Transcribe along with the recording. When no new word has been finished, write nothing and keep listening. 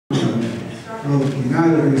Okay, now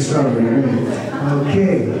we're going to start right.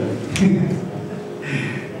 Okay.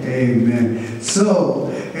 Amen.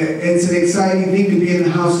 So, it's an exciting thing to be in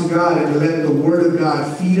the house of God and to let the Word of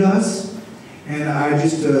God feed us. And I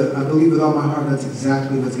believe with all my heart that's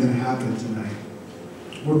exactly what's going to happen tonight.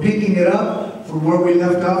 We're picking it up from where we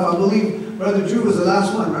left off. I believe Brother Drew was the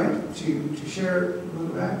last one, right? To share the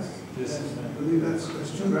book of Acts? Yes. I believe that's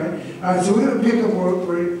true, right? All right, so we're going to pick up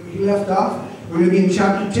where he left off. We're going to be in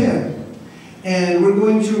chapter 10. And we're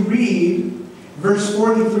going to read verse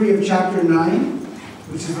 43 of chapter 9,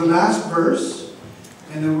 which is the last verse.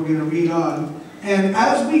 And then we're going to read on. And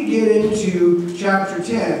as we get into chapter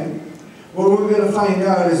 10, what we're going to find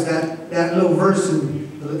out is that that little verse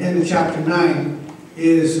in the end of chapter 9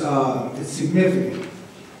 is it's significant.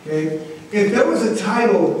 Okay? If there was a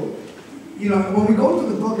title, you know, when we go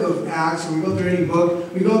through the book of Acts, or we go through any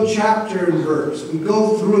book, we go chapter and verse. We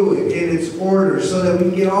go through it in its order so that we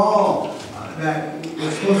can get all that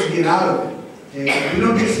we're supposed to get out of it. Okay? We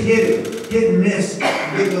don't just hit and miss,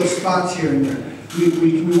 get those spots here and there.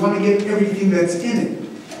 We want to get everything that's in it.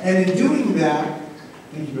 And in doing that,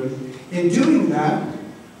 thank you, brother. In doing that,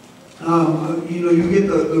 you know, you get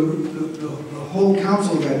the whole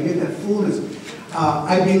counsel of God. You get that fullness.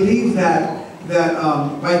 I believe that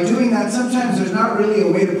by doing that, sometimes there's not really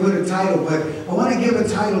a way to put a title, but I want to give a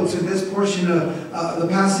title to this portion of the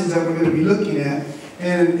passage that we're going to be looking at.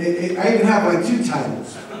 And I even have like 2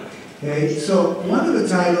 titles. Okay, so one of the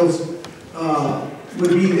titles would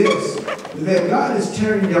be this: that God is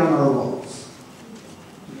tearing down our walls.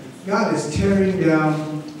 God is tearing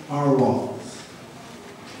down our walls.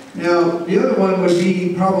 Now, the other one would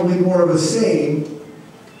be probably more of a saying.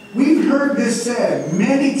 We've heard this said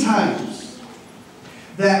many times,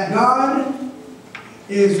 that God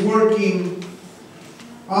is working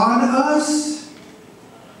on us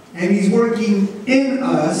and He's working in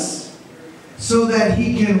us so that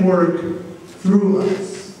He can work through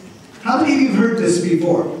us. How many of you have heard this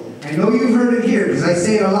before? I know you've heard it here because I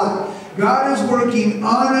say it a lot. God is working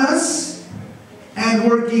on us and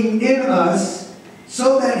working in us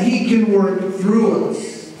so that He can work through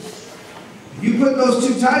us. If you put those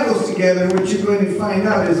 2 titles together, what you're going to find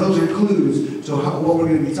out is those are clues to what we're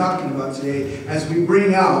going to be talking about today as we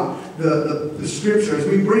bring out the Scripture, as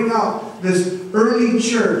we bring out this early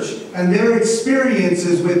church and their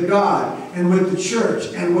experiences with God and with the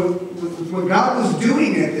church and what God was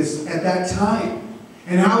doing at that time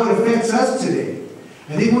and how it affects us today.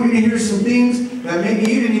 I think we're going to hear some things that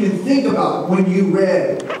maybe you didn't even think about when you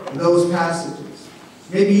read those passages.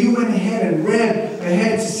 Maybe you went ahead and read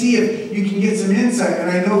ahead to see if you can get some insight. And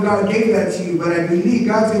I know God gave that to you, but I believe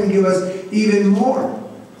God's going to give us even more.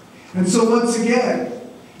 And so once again,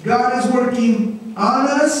 God is working on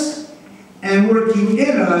us and working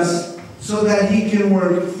in us so that He can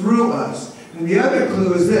work through us. And the other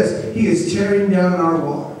clue is this: He is tearing down our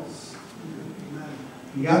walls.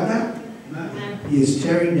 You got that? He is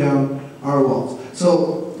tearing down our walls.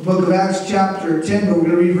 So, book of Acts chapter 10, but we're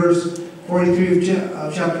going to read verse 43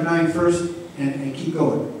 of chapter 9 first and keep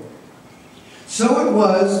going. So it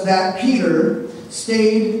was that Peter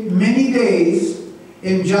stayed many days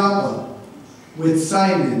in Joppa with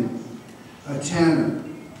Simon, a tanner.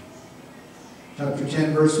 Chapter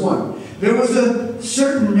 10, verse 1. There was a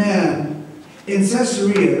certain man in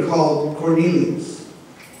Caesarea called Cornelius,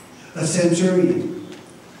 a centurion,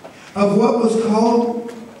 of what was called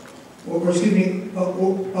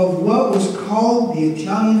the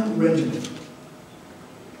Italian regiment,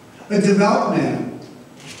 a devout man,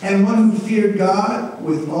 and one who feared God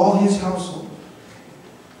with all his household,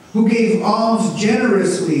 who gave alms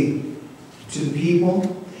generously to the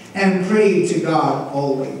people and prayed to God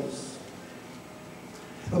always.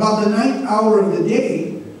 About the 9th hour of the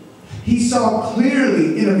day, he saw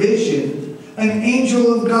clearly in a vision an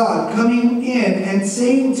angel of God coming in and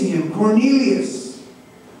saying to him, Cornelius.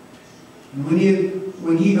 And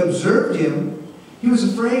when he observed him, he was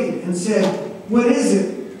afraid and said, What is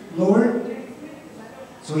it, Lord?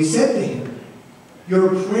 So he said to him, Your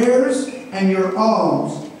prayers and your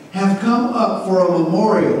alms have come up for a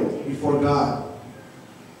memorial before God.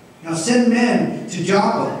 Now send men to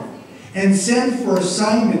Joppa and send for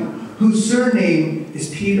Simon, whose surname is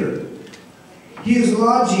Peter. He is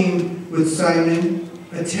lodging with Simon,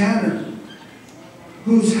 a tanner,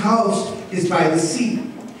 whose house is by the sea.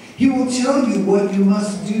 He will tell you what you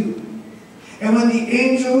must do. And when the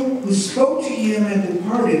angel who spoke to him had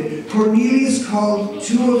departed, Cornelius called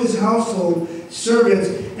 2 of his household servants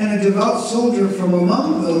and a devout soldier from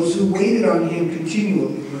among those who waited on him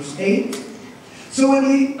continually. Verse 8. So when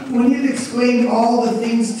he had explained all the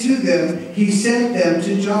things to them, he sent them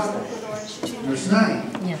to Joppa. Verse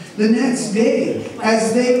 9. Yeah. The next day,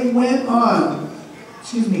 as they went on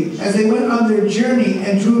their journey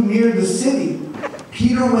and drew near the city,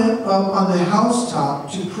 Peter went up on the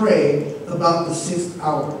housetop to pray about the 6th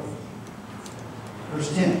hour.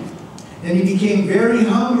 Verse 10. Then he became very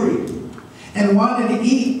hungry and wanted to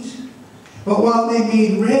eat. But while they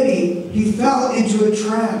made ready, he fell into a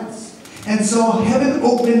trance and saw heaven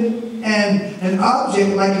open and an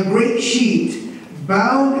object like a great sheet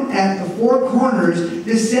bound at the 4 corners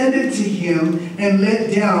descended to him and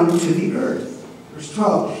let down to the earth. Verse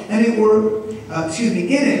 12. And in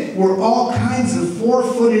it were all kinds of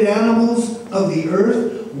 4-footed animals of the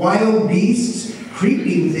earth, wild beasts,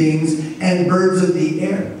 creeping things, and birds of the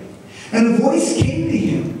air. And a voice came to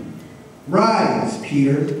him, "Rise,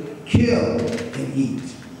 Peter, kill and eat."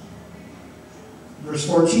 Verse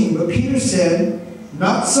 14. But Peter said,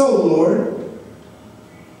 "Not so, Lord,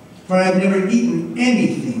 for I have never eaten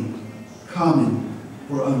anything common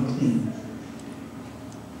or unclean."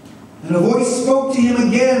 And a voice spoke to him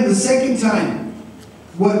again the second time,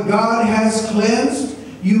 "What God has cleansed,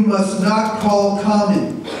 you must not call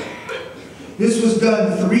common." This was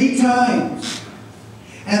done 3 times,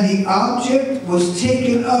 and the object was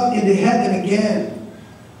taken up into heaven again.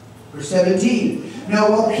 Verse 17. Now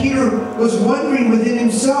while Peter was wondering within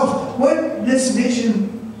himself what this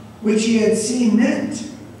vision which he had seen meant,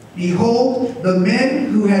 behold, the men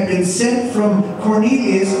who had been sent from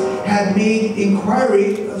Cornelius had made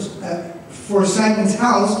inquiry for Simon's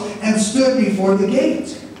house and stood before the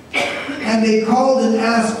gate. And they called and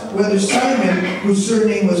asked whether Simon, whose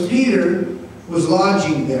surname was Peter, was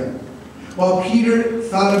lodging there. While Peter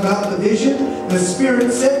thought about the vision, the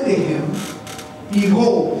Spirit said to him,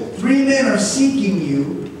 "Behold, 3 men are seeking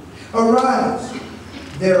you. Arise,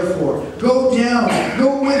 therefore, go down,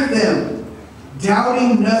 go with them,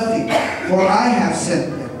 doubting nothing, for I have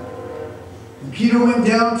sent them." And Peter went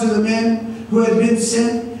down to the men who had been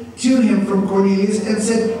sent to him from Cornelius and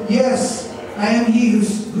said, "Yes, I am he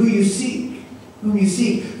whom you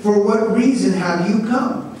seek. For what reason have you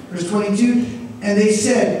come?" Verse 22. And they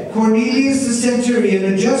said, "Cornelius the centurion,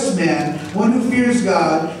 a just man, one who fears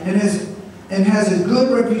God, and has a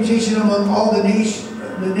good reputation among all the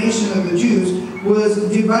nation of the Jews, was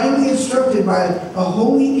divinely instructed by a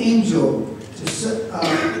holy angel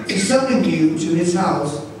to summon you to his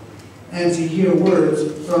house and to hear words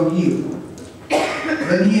from you."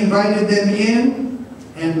 Then he invited them in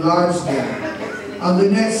and lodged them. On the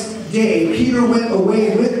next day, Peter went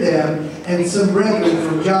away with them, and some brethren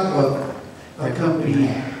from Joppa accompanied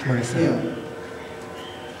him.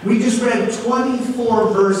 We just read 24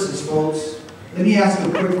 verses, folks. Let me ask a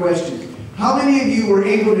quick question. How many of you were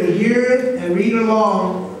able to hear it and read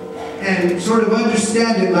along and sort of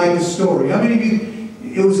understand it like a story? How many of you,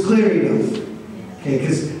 it was clear enough? Okay,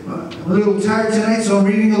 because I'm a little tired tonight, so I'm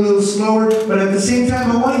reading a little slower, but at the same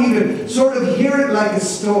time, I want you to sort of hear it like a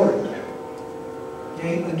story.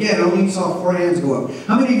 Okay, again, I only saw 4 hands go up.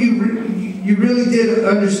 How many of you really did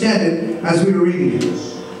understand it as we were reading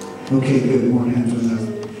it? Okay, good, more hands went up.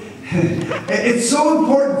 It's so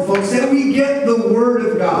important, folks, that we get the Word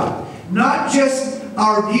of God. Not just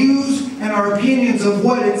our views and our opinions of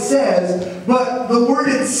what it says, but the Word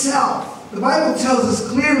itself. The Bible tells us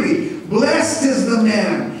clearly, blessed is the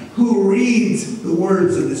man who reads the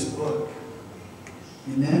words of this book.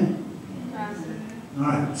 Amen? All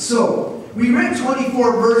right, so we read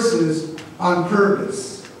 24 verses on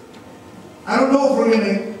purpose. I don't know if we're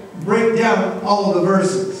going to break down all of the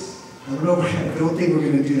verses. I don't think we're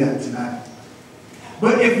going to do that tonight.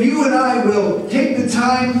 But if you and I will take the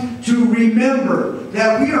time to remember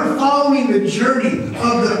that we are following the journey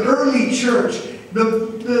of the early church,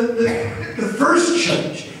 the first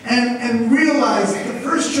church, and realize that the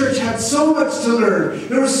first church had so much to learn.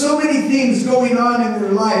 There were so many things going on in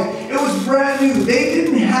their life. It was brand new. They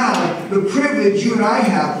didn't have the privilege you and I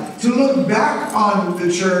have to look back on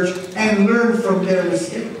the church and learn from their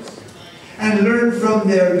mistakes, and learn from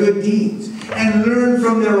their good deeds, and learn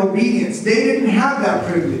from their obedience. They didn't have that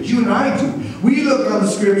privilege. You and I do. We look on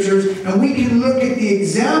the scriptures and we can look at the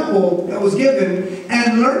example that was given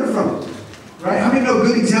and learn from it. Right? How many know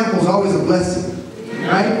good example is always a blessing?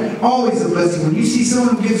 Right? Always a blessing. When you see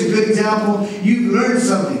someone who gives a good example, you learn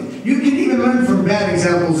something. You can even learn from bad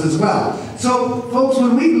examples as well. So, folks,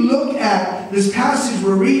 when we look at this passage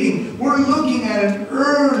we're reading, we're looking at an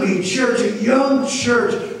early church, a young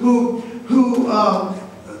church who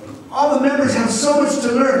all the members have so much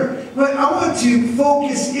to learn. But I want to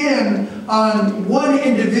focus in on one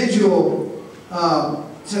individual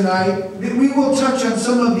tonight. We will touch on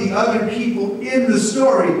some of the other people in the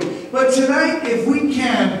story. But tonight, if we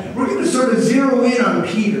can, we're going to sort of zero in on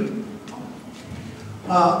Peter.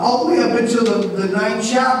 all the way up until the 9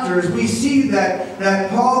 chapters, we see that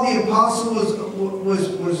Paul the Apostle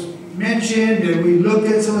was mentioned, and we looked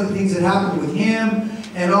at some of the things that happened with him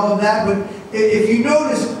and all of that. But if you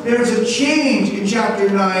notice, there's a change in chapter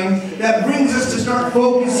 9 that brings us to start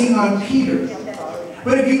focusing on Peter.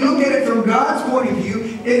 But if you look at it from God's point of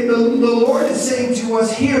view, the Lord is saying to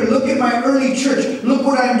us here, look at my early church. Look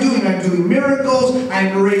what I'm doing. I'm doing miracles.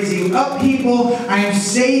 I'm raising up people. I'm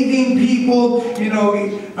saving people.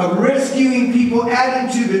 I'm rescuing people,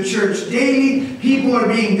 adding to the church daily. People are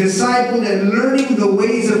being discipled and learning the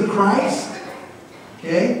ways of Christ.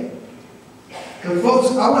 Okay? And folks,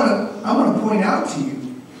 I want to point out to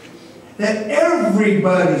you that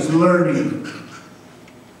everybody's learning.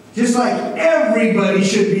 Just like everybody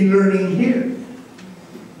should be learning here.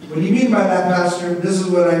 What do you mean by that, Pastor? This is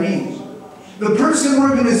what I mean. The person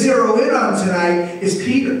we're going to zero in on tonight is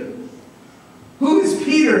Peter. Who is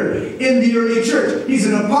Peter in the early church? He's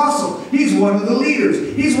an apostle. He's one of the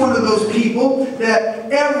leaders. He's one of those people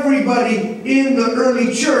that everybody in the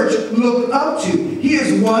early church looked up to. He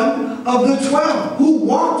is one of the 12 who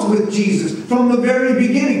walked with Jesus from the very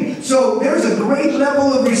beginning. So there's a great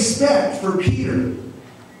level of respect for Peter.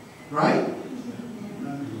 Right?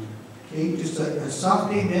 Okay, just a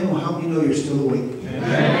soft amen will help you know you're still awake.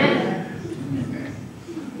 Amen.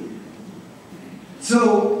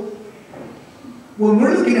 So, when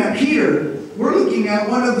we're looking at Peter, we're looking at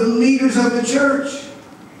one of the leaders of the church.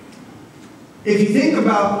 If you think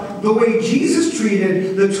about the way Jesus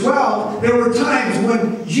treated the 12, there were times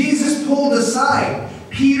when Jesus pulled aside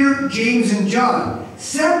Peter, James, and John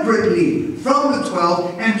separately from the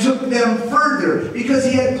 12 and took them further because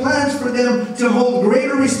he had plans for them to hold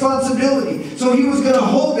greater responsibility. So he was going to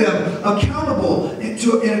hold them accountable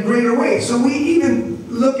in a greater way. So we even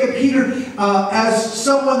look at Peter as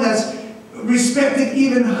someone that's respected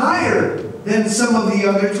even higher than some of the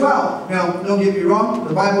other 12. Now, don't get me wrong.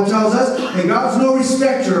 The Bible tells us that God's no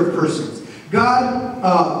respecter of persons.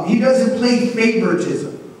 God, He doesn't play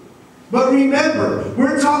favoritism. But remember,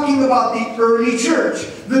 we're talking about the early church,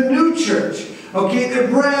 the new church. Okay, they're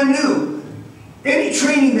brand new. Any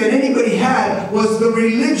training that anybody had was the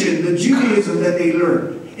religion, the Judaism that they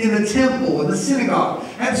learned in the temple, in the synagogue.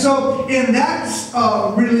 And so in that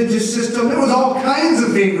religious system, there was all kinds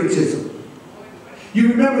of favoritism. You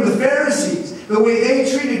remember the Pharisees, the way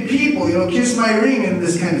they treated people, kiss my ring and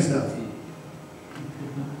this kind of stuff.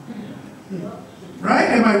 Right?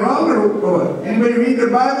 Am I wrong or what? Anybody read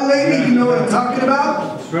their Bible lately? You know what I'm talking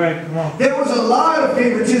about? That's right. Come on. There was a lot of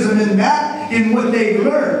favoritism in that, in what they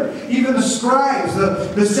learned. Even the scribes,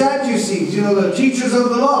 the Sadducees, the teachers of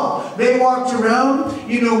the law, they walked around,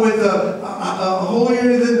 with a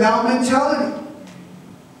holier-than-thou mentality.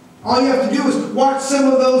 All you have to do is watch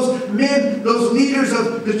some of those men, those leaders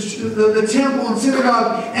of the temple and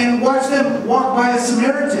synagogue, and watch them walk by a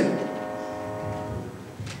Samaritan.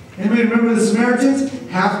 Anybody remember the Samaritans?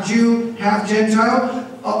 Half Jew, half Gentile.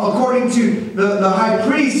 According to the high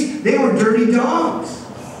priest, they were dirty dogs.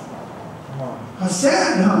 How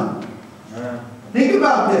sad, huh? Think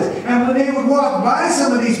about this. And when they would walk by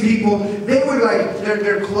some of these people, they would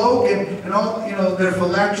their cloak and all, their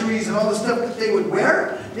phylacteries and all the stuff that they would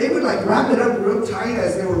wear, they would wrap it up real tight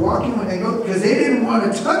as they were walking when they go, because they didn't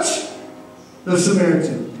want to touch the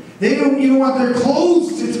Samaritan. They didn't even want their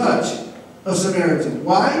clothes to touch a Samaritan.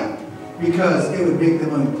 Why? Because it would make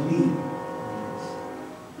them unclean.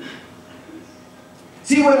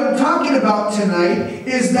 See, what I'm talking about tonight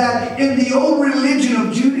is that in the old religion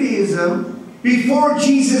of Judaism, before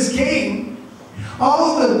Jesus came,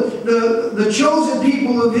 all of the chosen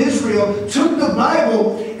people of Israel took the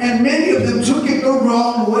Bible, and many of them took it the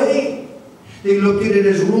wrong way. They looked at it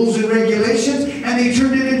as rules and regulations, and they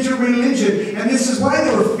turned it into religion. And this is why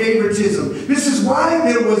there were favoritism. This is why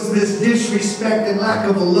there was this disrespect and lack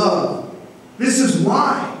of love. This is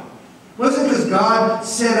why. It wasn't because God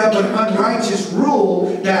set up an unrighteous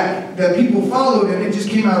rule that people followed and it just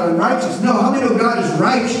came out unrighteous. No, how many know God is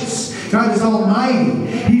righteous? God is almighty.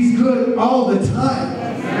 He's good all the time.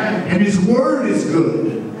 And His Word is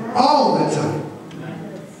good all the time.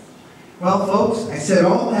 Well, folks, I said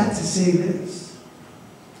all that to say this.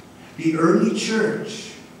 The early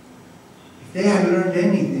church, if they had learned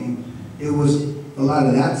anything, it was a lot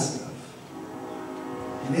of that stuff.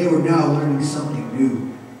 And they were now learning something new.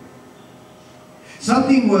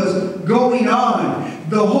 Something was going on.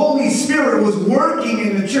 The Holy Spirit was working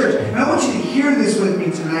in the church. And I want you to hear this with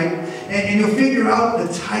me tonight, and you'll figure out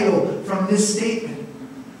the title from this statement.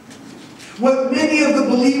 What many of the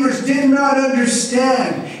believers did not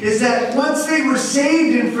understand is that once they were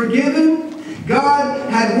saved and forgiven, God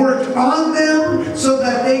had worked on them so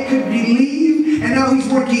that they could believe and now He's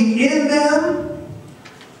working in them,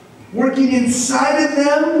 working inside of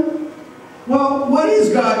them. Well, what is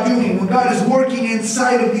God doing when God is working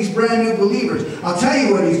inside of these brand new believers? I'll tell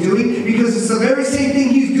you what He's doing, because it's the very same thing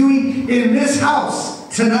He's doing in this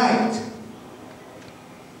house tonight.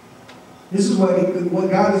 This is what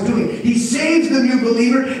God is doing. He saves the new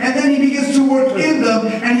believer, and then He begins to work in them,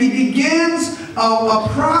 and He begins a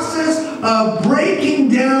process of breaking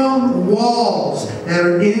down walls that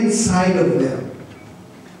are inside of them.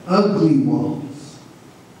 Ugly walls.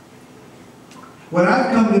 What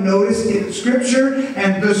I've come to notice in Scripture,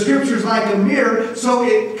 and the Scripture's like a mirror, so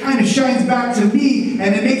it kind of shines back to me,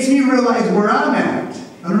 and it makes me realize where I'm at.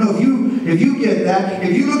 I don't know if you get that.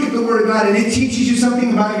 If you look at the Word of God and it teaches you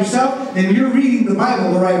something about yourself, then you're reading the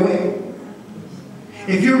Bible the right way.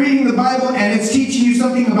 If you're reading the Bible and it's teaching you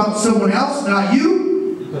something about someone else, not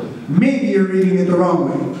you, maybe you're reading it the wrong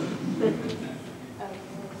way.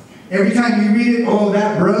 Every time you read it, oh,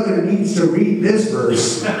 that brother needs to read this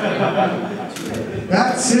verse.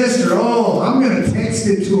 That sister, oh, I'm going to text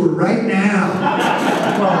it to her right now.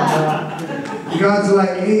 God's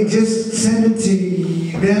like, hey, just send it to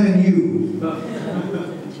them and you.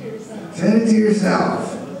 Send it to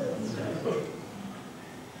yourself.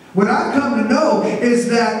 What I've come to know is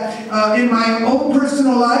that in my own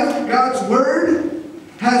personal life, God's Word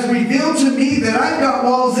has revealed to me that I've got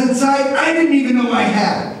walls inside I didn't even know I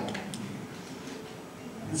had.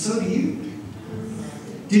 And so do you.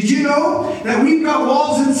 Did you know that we've got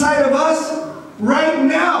walls inside of us right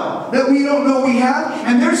now that we don't know we have?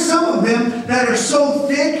 And there's some of them that are so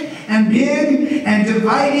thick and big and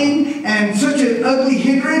dividing and such an ugly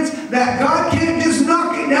hindrance that God can't just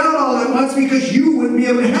knock it down all at once, because you wouldn't be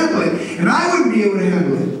able to handle it. And I wouldn't be able to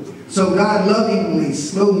handle it. So God lovingly,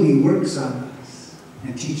 slowly works on us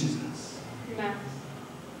and teaches us. Amen.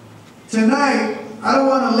 Tonight, I don't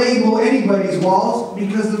want to label anybody's walls,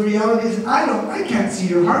 because the reality is I can't see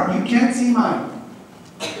your heart. You can't see mine.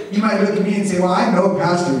 You might look at me and say, well, I know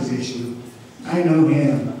Pastor's issue. I know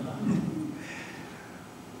him.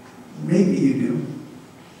 Maybe you do.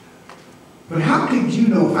 But how could you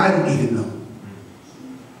know if I don't even know?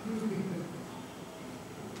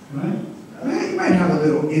 Right? Well, you might have a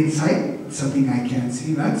little insight, something I can't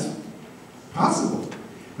see. That's possible.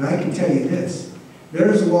 But I can tell you this.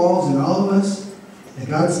 There's walls in all of us that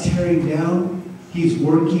God's tearing down. He's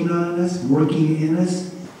working on us, working in us.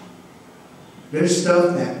 There's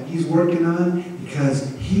stuff that He's working on because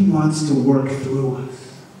He wants to work through us.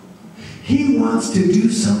 He wants to do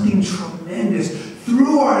something tremendous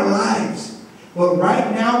through our lives. But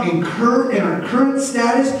right now, in our current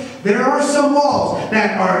status, there are some walls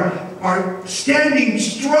that are standing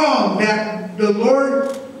strong, that the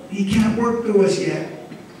Lord, He can't work through us yet.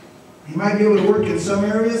 He might be able to work in some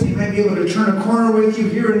areas. He might be able to turn a corner with you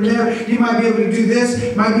here and there. He might be able to do this.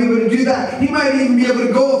 He might be able to do that. He might even be able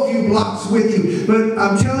to go a few blocks with you. But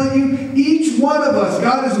I'm telling you, each one of us,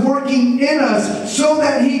 God is working in us so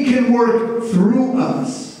that He can work through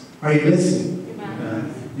us. Are you listening?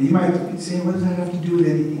 Amen. You might be saying, what does that have to do with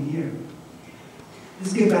anything here?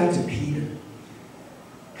 Let's get back to Peter.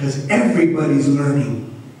 Because everybody's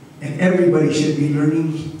learning. And everybody should be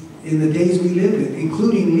learning in the days we live in,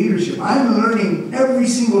 including leadership. I'm learning every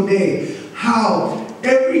single day how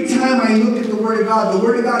every time I look at the Word of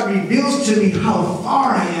God reveals to me how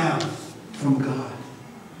far I am from God.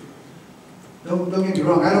 Don't get me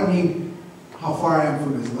wrong. I don't mean how far I am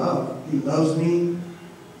from His love. He loves me.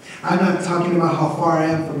 I'm not talking about how far I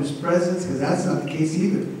am from His presence, because that's not the case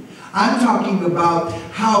either. I'm talking about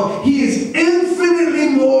how He is infinitely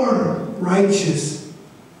more righteous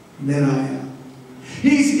than I am.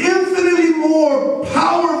 He's infinitely more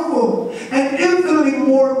powerful and infinitely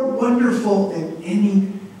more wonderful than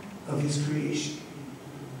any of His creation.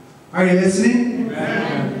 Are you listening?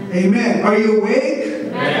 Amen. Amen. Are you awake?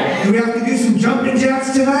 Amen. Do we have to do some jumping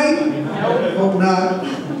jacks tonight? No. Hope not.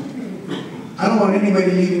 I don't want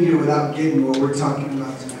anybody leaving here without getting what we're talking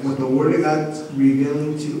about tonight, what the Word of God's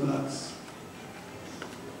revealing to us.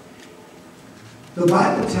 The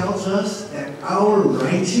Bible tells us that our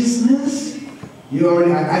righteousness,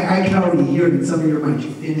 I can already hear it in some of your minds.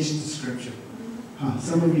 You finished the scripture.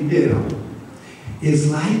 Some of you did.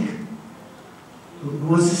 Is like, who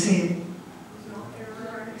wants to say it?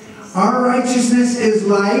 Our righteousness is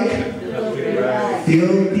like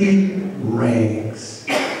filthy rags.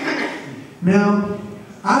 Now,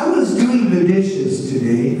 I was doing the dishes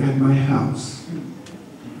today at my house.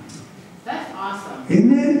 That's awesome.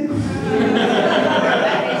 Isn't it?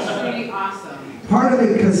 That is pretty awesome. Part of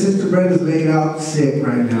it because Sister Brenda's laid out sick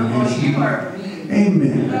right now. Oh, you are mean.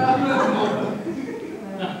 Amen.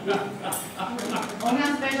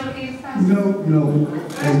 Una special case, Pastor? No.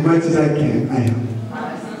 As much as I can, I am.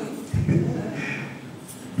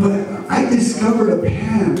 But I discovered a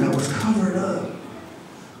pan that was covered up.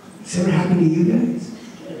 Has ever happened to you guys?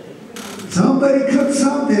 Somebody cooked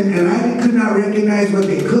something and I could not recognize what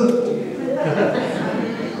they cooked.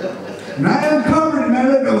 And I uncovered it and I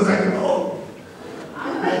looked, I was like, oh.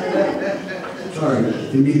 Sorry,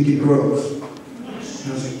 didn't mean to get gross. And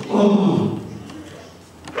I was like, oh.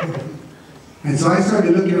 And so I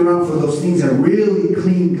started looking around for those things that really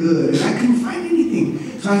clean good, and I couldn't find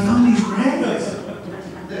anything. So I found these rags.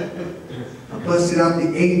 I busted out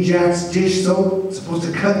the Ajax dish soap. It's supposed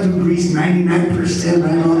to cut through grease 99%.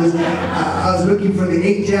 I know this. I was looking for the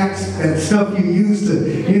Ajax, that stuff you use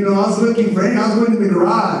to, I was looking for it. I was going to the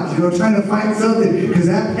garage, trying to find something, because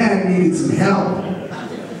that pan needed some help.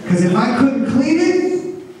 Because if I couldn't clean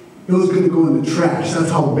it was going to go in the trash.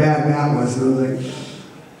 That's how bad that was. And I was like,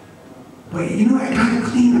 but I got to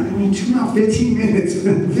clean it. 15 minutes.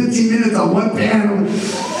 15 minutes on one pan.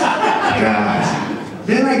 Gosh.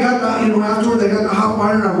 Then I got afterwards I got the hot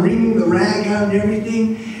water and I'm wringing the rag out and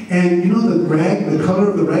everything. And the color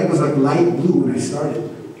of the rag was like light blue when I started.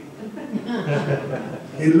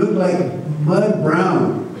 It looked like mud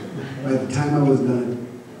brown by the time I was done.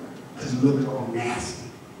 It looked all nasty.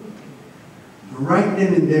 Right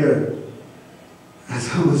then and there, as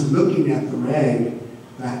I was looking at the rag,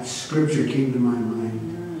 that scripture came to my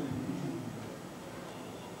mind.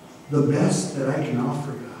 The best that I can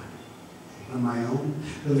offer God on my own,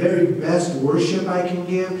 the very best worship I can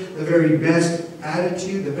give, the very best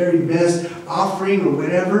attitude, the very best offering or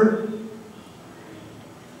whatever,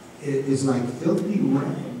 it is like filthy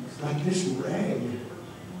rags, like this rag.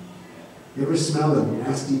 You ever smell a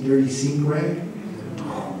nasty, dirty sink rag?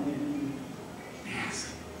 Oh,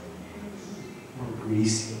 nasty. Or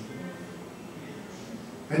greasy.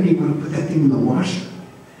 I didn't even want to put that thing in the washer.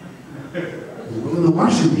 In the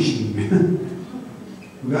washing machine.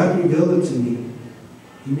 God revealed it to me.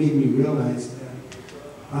 He made me realize that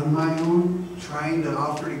on my own, trying to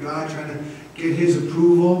offer to God, trying to get His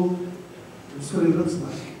approval, that's what it looks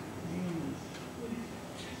like.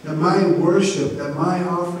 That my worship, that my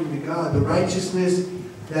offering to God, the righteousness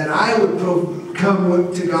that I would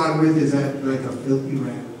come to God with is like a filthy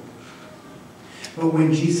rag. But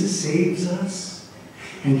when Jesus saves us,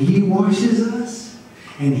 and He washes us,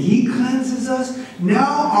 and He cleanses us,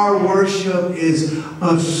 now our worship is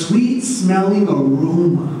a sweet-smelling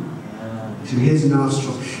aroma to His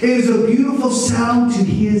nostrils. It is a beautiful sound to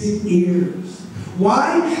His ears.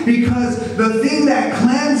 Why? Because the thing that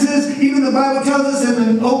cleanses, even the Bible tells us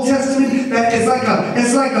in the Old Testament, that it's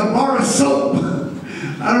like a bar of soap.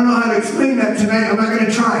 I don't know how to explain that tonight. I'm not going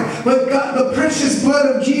to try. But God, the precious blood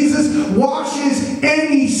of Jesus washes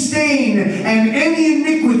any stain and any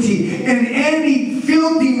iniquity and any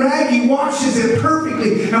filthy rag. He washes it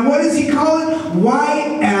perfectly. And what does He call it?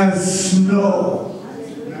 White as snow.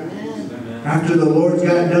 After the Lord's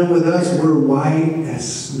got done with us, we're white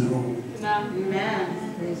as snow. Amen.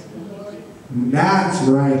 That's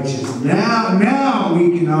righteous. Now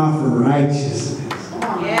we can offer righteousness.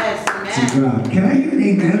 Yes, to God. Can I hear an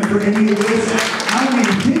amen for any of this? I mean,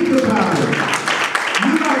 think about it.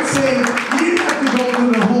 You might say, you didn't have to go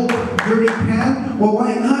through the whole dirty pan. Well,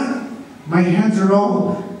 why not? My hands are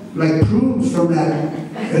all like prunes from that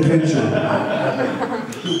adventure.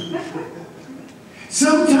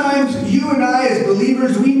 Sometimes you and I as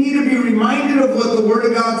believers, we need to be reminded of what the Word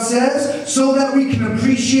of God says so that we can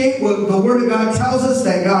appreciate what the Word of God tells us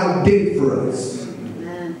that God did for us.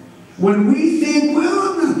 When we think,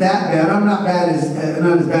 well, I'm not that bad, I'm not as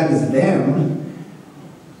bad as them,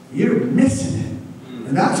 you're missing it.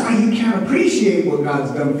 And that's why you can't appreciate what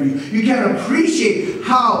God's done for you. You can't appreciate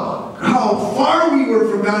how far we were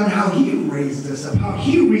from God and how He raised us up, how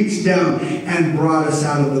He reached down and brought us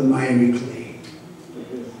out of the miry clay.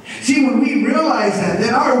 See, when we realize that,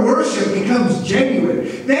 then our worship becomes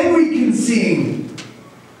genuine. Then we can sing,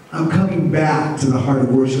 I'm coming back to the heart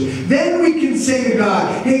of worship. Then we can say to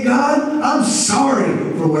God, hey God, I'm sorry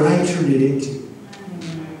for what I turned it into.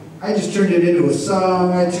 I just turned it into a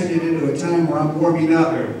song. I turned it into a time where I'm warming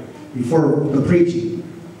up before the preaching.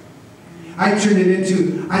 I turned it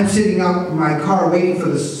into, I'm sitting out in my car waiting for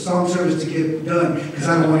the song service to get done because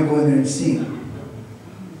I don't want to go in there and sing.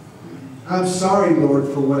 I'm sorry, Lord,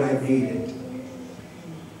 for what I made it.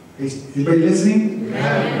 Everybody listening?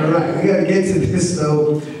 Yeah. All right, I got to get to this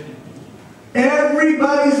though.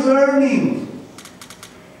 Everybody's learning.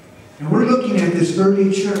 And we're looking at this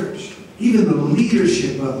early church, even the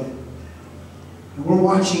leadership of it. And we're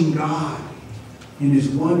watching God in His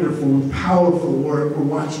wonderful and powerful work. We're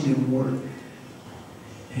watching Him work.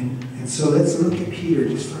 And so let's look at Peter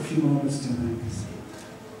just for a few moments tonight.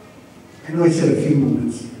 I know I said a few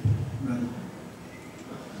moments, but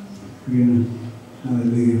we're going to,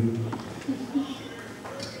 hallelujah.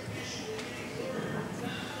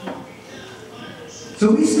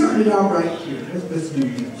 So we started out right here. Let's do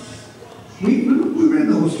this. We read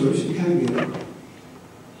the whole story, so we kind of get it.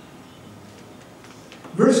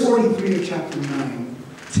 Verse 43 of chapter 9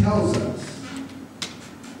 tells us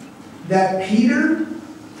that Peter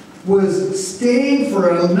was staying for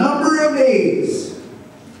a number of days,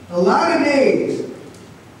 a lot of days,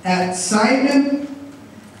 at Simon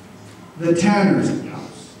the tanner's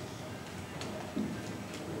house.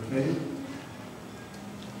 Okay?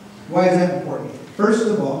 Why is that important? First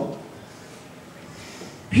of all,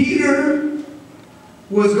 Peter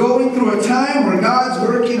was going through a time where God's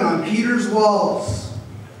working on Peter's walls.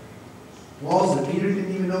 Walls that Peter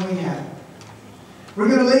didn't even know he had. We're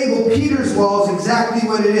going to label Peter's walls exactly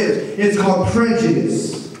what it is. It's called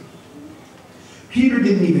prejudice. Peter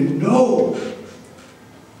didn't even know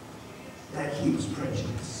that he was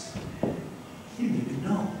prejudiced. He didn't even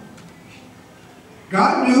know.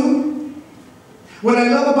 God knew. What I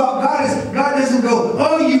love about God is God doesn't go,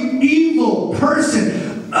 oh, you evil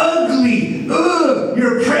person, ugly, ugh,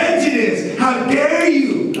 you're prejudiced, how dare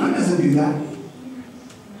you? God doesn't do that.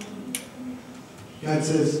 God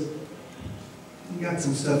says, you got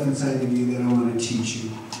some stuff inside of you that I want to teach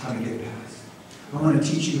you how to get past. I want to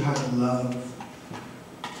teach you how to love.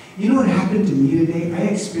 You know what happened to me today? I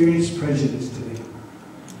experienced prejudice today.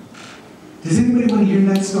 Does anybody want to hear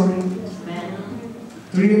that story?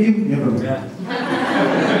 3 of you? Never mind. Yeah.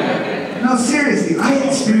 No, seriously, I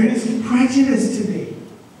experienced prejudice today.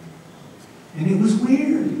 And it was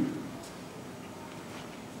weird.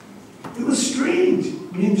 It was strange.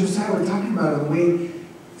 Me and Josiah were talking about it on the way.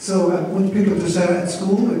 So I went to pick up Josiah at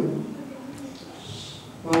school, and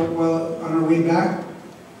well, on our way back,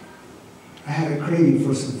 I had a craving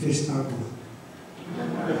for some fish tacos.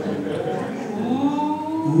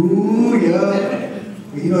 Ooh, yeah.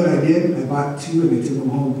 But you know what I did? I bought 2 and I took them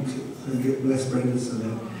home to bless Brenda so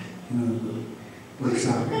that, you know, it works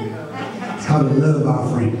out. It's called a love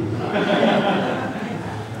offering.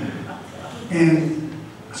 And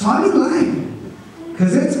so I'm in line.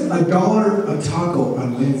 Because it's $1 a taco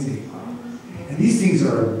on Wednesday. And these things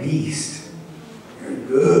are a beast. They're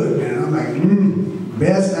good, man. I'm like,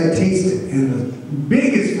 best I tasted. And the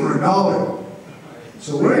biggest for $1.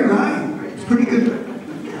 So we're in line. It's pretty good.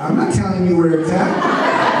 I'm not telling you where it's at.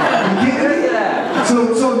 You get it?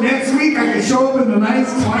 So next week I can show up and the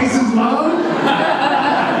line's twice as long?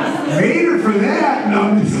 Later for that. No,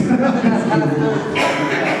 I'm just kidding.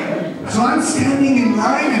 So I'm standing in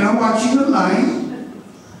line and I'm watching the line.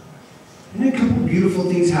 And a couple of beautiful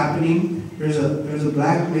things happening. There's a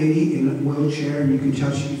black lady in a wheelchair, and you can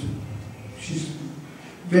tell she's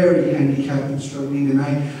very handicapped and struggling.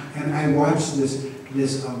 And I watched this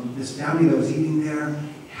family that was eating there,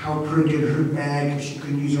 help her get her bag because she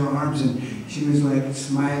couldn't use her arms, and she was like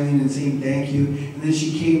smiling and saying thank you. And then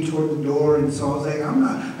she came toward the door, and so I was like,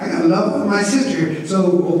 I got love my sister here.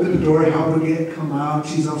 So open the door, help her come out.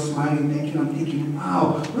 She's all smiling, thank you. I'm thinking,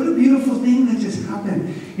 wow, what a beautiful thing that just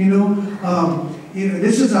happened. You know,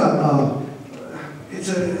 this is it's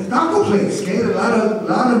a taco place. Okay, a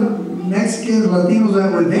lot of Mexicans, Latinos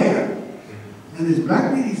that were there, and this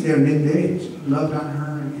black lady's there, and they loved on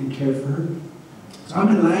her and cared for her. So I'm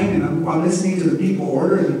in line and I'm listening to the people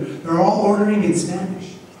ordering. They're all ordering in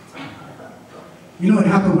Spanish. You know what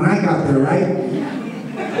happened when I got there, right?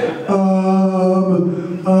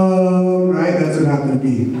 Right? That's what happened to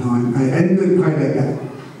me. No, I didn't do it quite like that.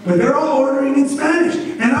 But they're all ordering in Spanish.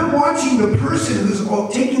 And I'm watching the person who's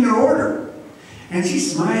taking their order. And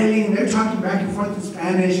she's smiling, and they're talking back and forth in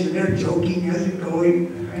Spanish, and they're joking as they're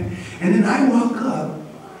going. Right? And then I walk up,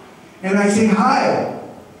 and I say, hi.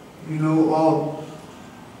 You know, all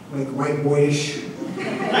like white boyish.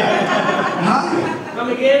 Hi. Come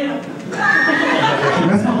again?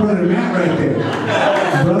 That's my brother Matt right there.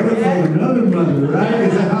 Brother from another mother, right?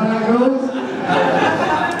 Is that how that goes?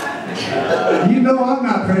 You know I'm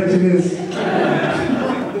not prejudiced.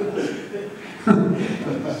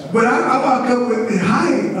 But I walk up with,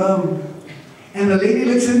 hi. And the lady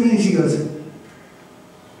looks at me and she goes,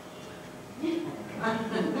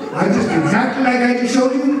 I just exactly like I just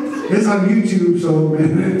showed you. It's on YouTube, so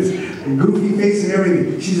man, it's a goofy face and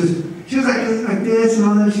everything. She was like this and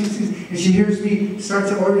all that. And she hears me start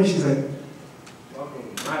to order, and she's like,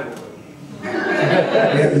 welcome to my world.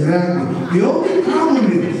 Yeah, exactly. The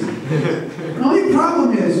only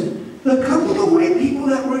problem is the couple of white people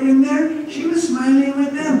that were in there, she was smiling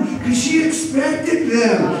with them because she expected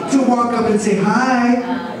them to walk up and say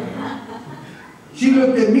hi. She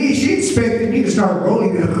looked at me, she expected me to start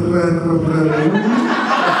rolling. I'm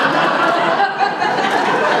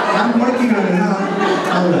working on it now.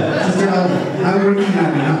 Sister Alva, I'm working on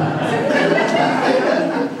it now.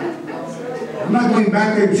 I'm not going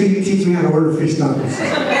back there until you teach me how to order fish tacos.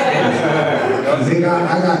 I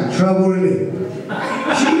got in trouble with it.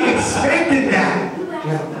 She expected that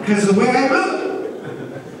because the way I look.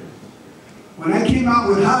 When I came out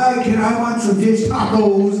with, hi, can I want some fish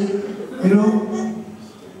tacos? You know?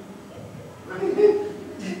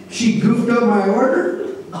 She goofed up my order.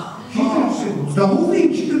 The whole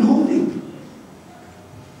thing, she did the whole thing.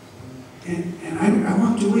 And I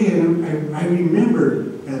walked away and I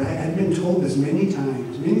remembered that I had been told this many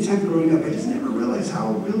times growing up. I just never realized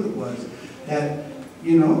how real it was. That,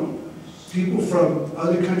 you know, people from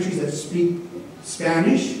other countries that speak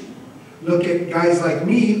Spanish look at guys like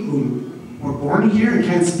me who were born here and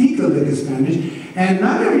can't speak a lick of Spanish. And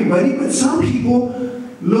not everybody, but some people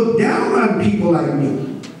look down on people like me.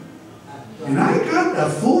 And I got the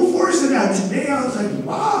full force of that today. I was like,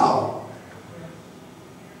 wow.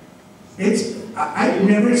 I've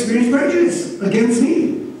never experienced prejudice against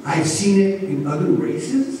me. I've seen it in other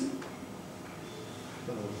races.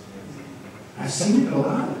 I've seen it a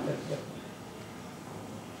lot.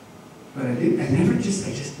 But I just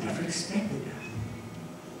never expected that.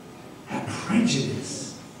 That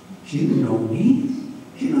prejudice. She didn't know me.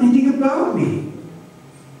 She didn't know anything about me.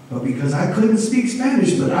 But because I couldn't speak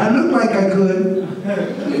Spanish, but I looked like I could,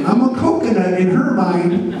 I'm a coconut in her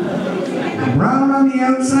mind. Brown on the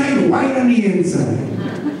outside, white on the inside.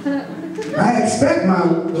 I expect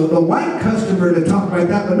the white customer to talk like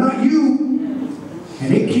that, but not you.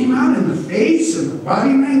 And it came out in the face and the body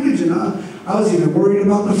language, and I was even worried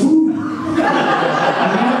about the food.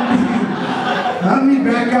 I'd be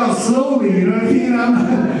back out slowly, you know what I mean?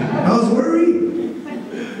 I was worried.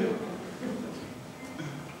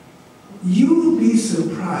 You will be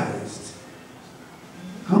surprised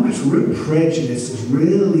how much prejudice is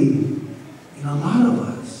really in a lot of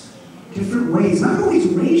us. Different ways, not always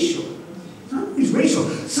racial. Not always racial.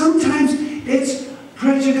 Sometimes it's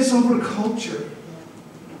prejudice over culture.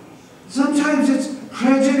 Sometimes it's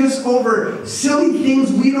prejudice over silly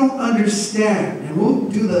things we don't understand. And we'll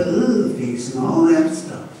do the face and all that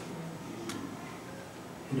stuff.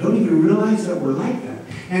 And don't even realize that we're like that.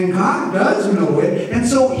 And God does know it. And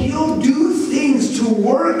so He'll do things to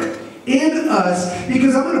work in us.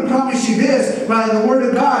 Because I'm going to promise you this, by the Word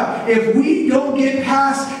of God, if we don't get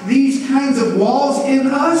past these kinds of walls in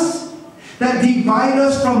us that divide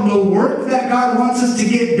us from the work that God wants us to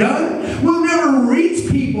get done, we'll never reach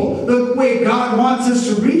people the way God wants us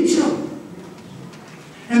to reach them.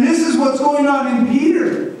 And this is what's going on in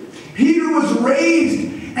Peter. Peter was raised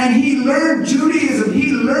and he learned Judaism.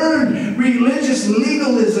 He learned religious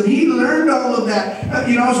legalism. He learned all of that.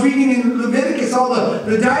 I was reading in Leviticus all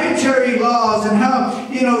the dietary laws and how,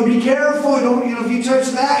 be careful. Don't, if you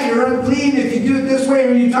touch that, you're unclean. If you do it this way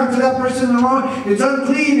or you talk to that person in the wrong, it's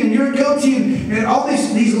unclean and you're guilty. And all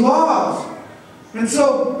these laws. And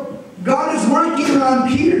so God is working on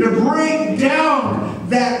Peter to break down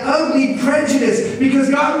that ugly prejudice, because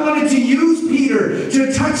God wanted to use Peter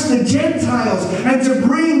to touch the Gentiles and to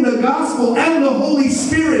bring the gospel and the Holy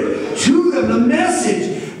Spirit to them, the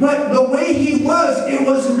message. But the way he was, it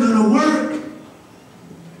wasn't going to work.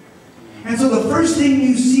 And so the first thing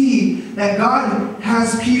you see that God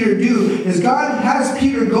has Peter do is God has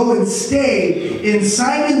Peter go and stay in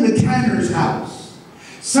Simon the tanner's house.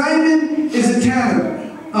 Simon is a tanner.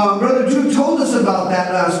 Brother Drew told us about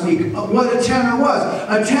that last week, what a tanner was.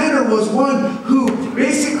 A tanner was one who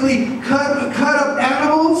basically cut up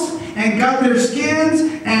animals and got their skins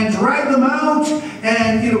and dried them out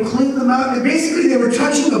and cleaned them out. And basically they were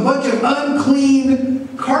touching a bunch of unclean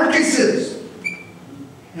carcasses.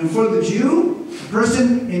 And for the Jew, a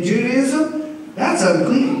person in Judaism, that's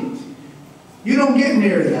unclean. You don't get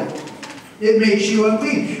near that. It makes you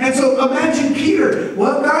unclean. And so imagine Peter.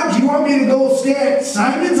 Well, God, do you want me to go stay at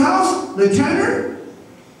Simon's house, the tanner?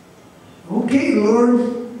 Okay,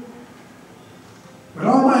 Lord. But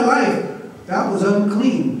all my life, that was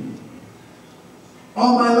unclean.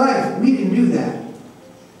 All my life, we didn't do that.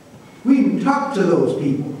 We didn't talk to those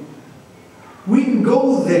people. We didn't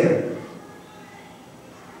go there.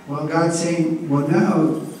 Well, God's saying, well,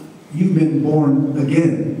 now you've been born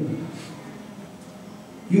again.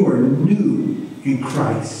 You are new in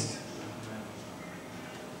Christ.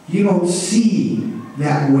 You don't see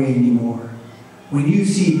that way anymore. When you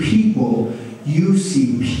see people, you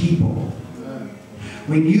see people.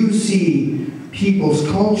 When you see people's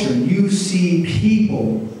culture, you see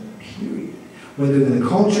people, period. Whether the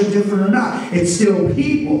culture is different or not, it's still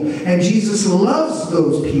people. And Jesus loves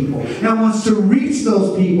those people and wants to reach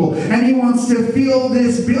those people. And he wants to fill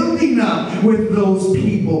this building up with those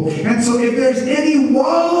people. And so if there's any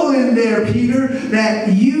wall in there, Peter,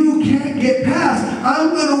 that you can't get past, I'm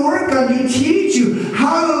going to work on you, teach you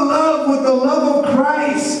how to love with the love of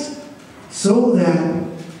Christ, so that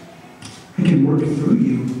I can work through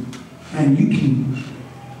you and you can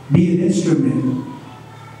be an instrument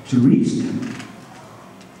to reach them.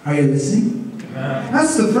 Are you listening?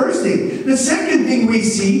 That's the first thing. The second thing we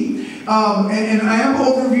see, and I am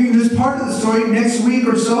overviewing this part of the story next week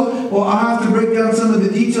or so. Well, I'll have to break down some of the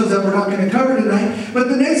details that we're not going to cover tonight. But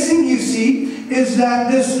the next thing you see is that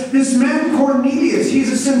this man Cornelius, he's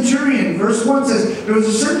a centurion. Verse 1 says, there was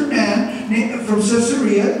a certain man from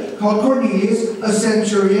Caesarea called Cornelius, a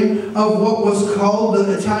centurion of what was called the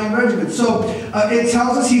Italian regiment. So it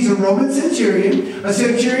tells us he's a Roman centurion. A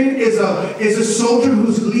centurion is a soldier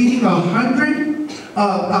who's leading 100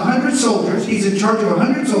 soldiers. He's in charge of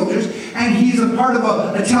 100 soldiers, and he's a part of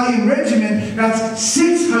an Italian regiment that's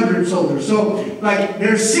 600 soldiers. So, like,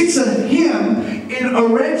 there's 6 of him in a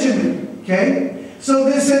regiment. Okay? So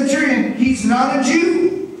this centurion, he's not a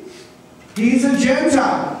Jew. He's a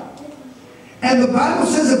Gentile. And the Bible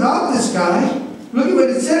says about this guy, look at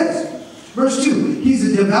what it says. Verse 2,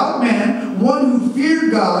 he's a devout man, one who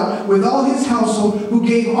feared God with all his household, who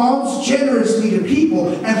gave alms generously to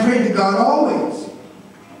people and prayed to God always.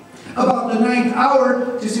 About the 9th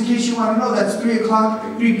hour, just in case you want to know, that's 3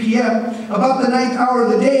 p.m. About the 9th hour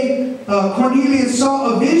of the day, Cornelius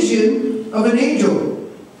saw a vision of an angel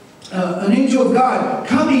of God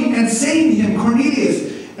coming and saying to him,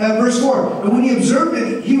 Cornelius, verse 4, and when he observed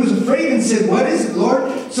it, he was afraid and said, what is it,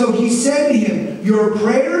 Lord? So he said to him, your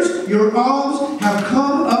prayers, your alms have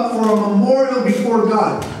come up for a memorial before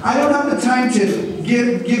God. I don't have the time to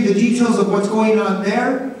give the details of what's going on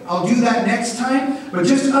there. I'll do that next time. But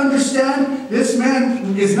just understand, this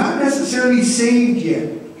man is not necessarily saved yet.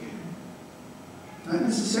 Not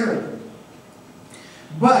necessarily.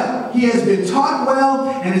 But he has been taught well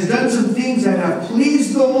and has done some things that have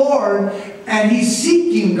pleased the Lord, and he's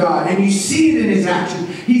seeking God, and you see it in his action.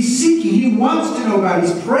 He's seeking, he wants to know God,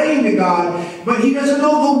 he's praying to God, but he doesn't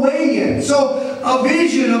know the way yet. So a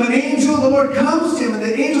vision of an angel of the Lord comes to him, and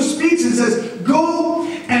the angel speaks and says, go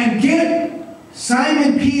and get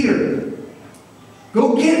Simon Peter.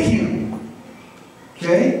 Go get him.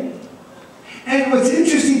 Okay? And what's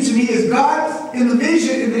interesting to me is God, in the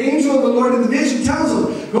vision, and the angel of the Lord in the vision tells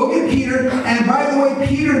him, go get Peter. And by the way,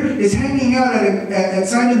 Peter is hanging out at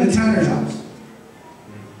Simon the tanner's house.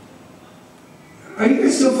 Are you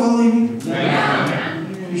guys still following me?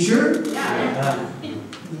 Yeah. You sure? Yeah.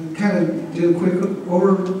 Kind of did a quick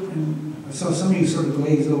over, and I saw some of you sort of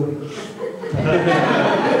glazed over.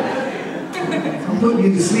 I'm putting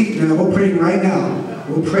you to sleep now. We'll pray right now.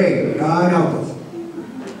 We'll pray. God help us.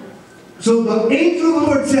 So the angel of the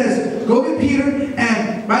Lord says, go get Peter,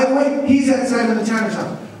 and by the way, he's at Simon the tanner's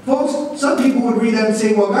house. Folks, some people would read that and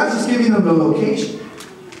say, well, God's just giving them the location.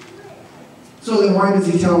 So then why does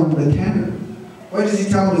he tell them the tanner? Why does he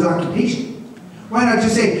tell them his occupation? Why not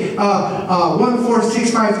just say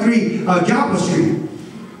 14653 Joppa Street?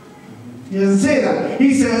 He doesn't say that.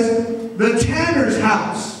 He says the tanner's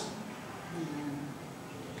house.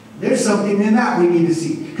 There's something in that we need to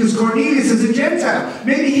see. Because Cornelius is a Gentile.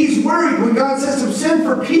 Maybe he's worried when God says to him, send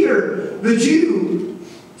for Peter, the Jew.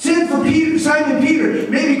 Send for Peter, Simon Peter.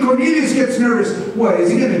 Maybe Cornelius gets nervous. What,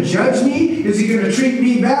 is he going to judge me? Is he going to treat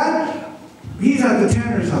me bad? He's at the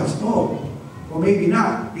tanner's house. Oh, well, maybe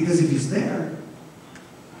not. Because if he's there,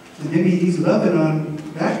 and maybe he's loving on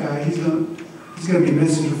that guy, he's going to be a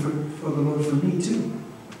messenger for the Lord for me too.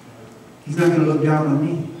 He's not going to look down on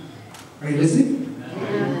me. Are you listening?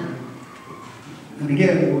 Yeah. And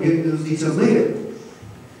again, we'll get into those details later.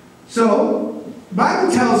 So, the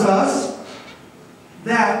Bible tells us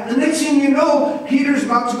that the next thing you know, Peter's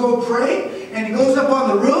about to go pray, and he goes up on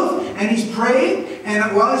the roof, and he's praying,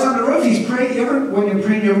 and while he's on the roof, he's praying. When you're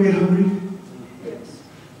praying, you ever get hungry? Yes.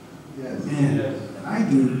 Man, I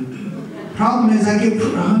do. Problem is, I get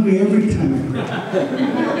hungry every time I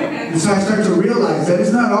pray. And so I start to realize that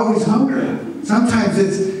it's not always hunger. Sometimes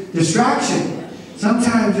it's distraction.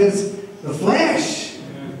 Sometimes it's the flesh.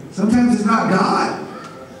 Sometimes it's not God.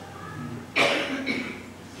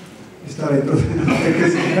 Just thought I'd throw that out there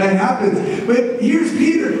because that happens. But here's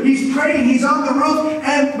Peter. He's praying. He's on the roof.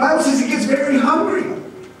 And the Bible says he gets very hungry.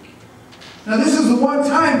 Now this is the one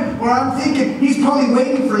time where I'm thinking he's probably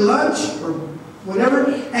waiting for lunch or whatever,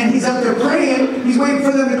 and he's up there praying. He's waiting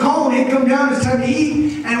for them to call him. They come down, it's time to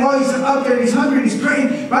eat. And while he's up there, he's hungry, and he's praying.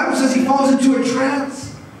 The Bible says he falls into a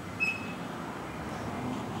trance.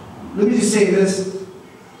 Let me just say this.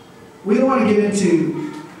 We don't want to get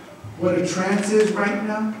into what a trance is right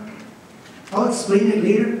now. I'll explain it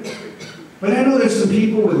later. But I know there's some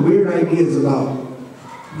people with weird ideas about,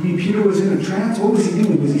 you mean Peter was in a trance? What was he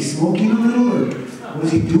doing? Was he smoking a little? Or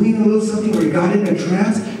was he doing a little something where he got in a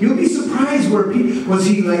trance? You'll be surprised where was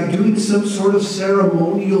he like doing some sort of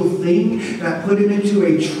ceremonial thing that put him into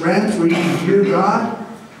a trance where he could hear God?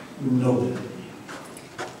 No.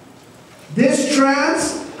 This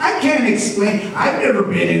trance, I can't explain. I've never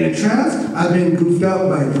been in a trance. I've been goofed out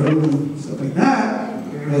by drugs and stuff like that,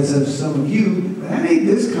 as of some of you. But that ain't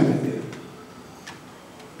this kind of thing.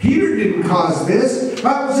 Peter didn't cause this. The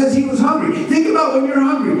Bible says he was hungry. Think about when you're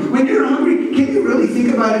hungry. When you're hungry, can you really think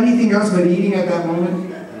about anything else but eating at that moment?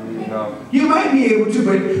 No. You might be able to,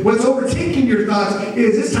 but what's overtaking your thoughts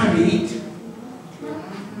is it's time to eat.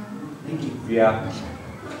 Thank you. Yeah.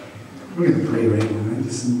 We're going to pray right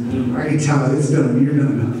now. I can tell it's done. You're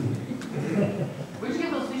done. Where'd you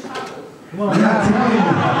get those fish tacos? Come on. I'm not telling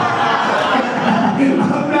you.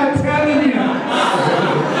 I'm not telling you.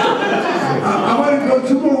 I want to go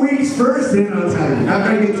 2 more weeks first, then I'll tell you.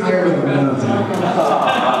 After I get tired of it, then I'll tell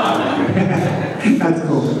you. That's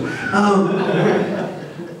cool.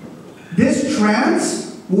 This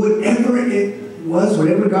trance, whatever it was,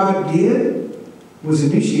 whatever God did, was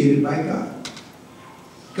initiated by God.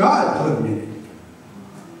 God put him in it.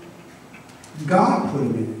 God put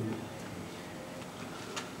him in it.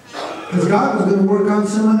 Because God was going to work on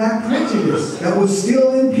some of that prejudice that was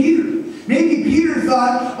still in Peter. Maybe Peter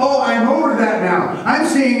thought, oh, I'm over that now. I'm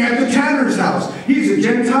staying at the tanner's house. He's a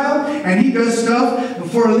Gentile, and he does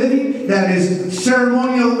stuff for a living that is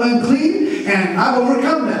ceremonial unclean, and I've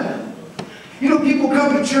overcome that. You know, people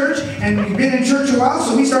come to church, and we've been in church a while,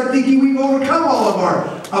 so we start thinking we've overcome all of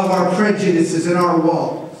our prejudices and our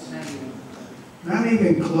walls. Not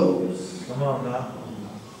even close. Come on now.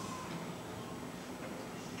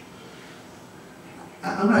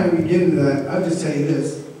 I'm not even getting into that. I'll just tell you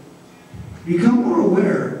this. Become more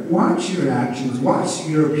aware. Watch your actions. Watch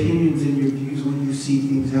your opinions and your views when you see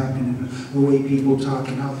things happen and the way people talk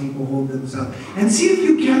and how people hold themselves. And see if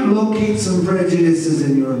you can locate some prejudices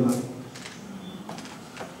in your life.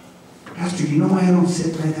 Pastor, you know why I don't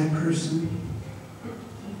sit by that person?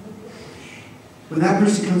 When that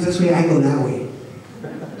person comes this way, I go that way.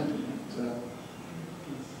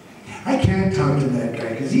 I can't talk to that guy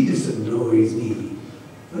because he just annoys me.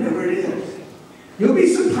 Whatever it is. You'll be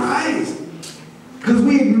surprised. Because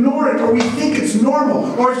we ignore it or we think it's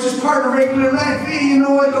normal or it's just part of regular life. Hey, you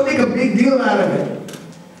know what? Don't make a big deal out of it.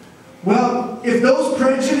 Well, if those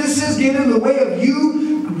prejudices get in the way of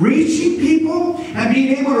you reaching people and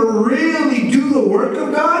being able to really do the work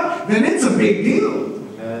of God, then it's a big deal.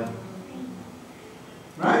 Amen.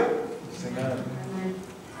 Right? Amen.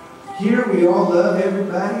 Here we all love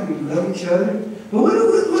everybody. We love each other. But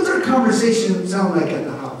what's our conversation sound like at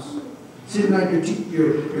the house? Sitting on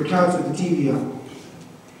your couch with the TV on.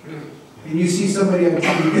 And you see somebody on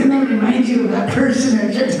TV. Doesn't that remind you of that person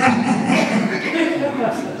at your time?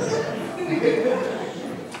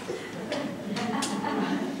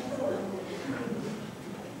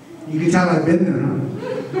 You can tell I've been there, huh?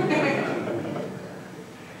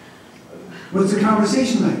 What's the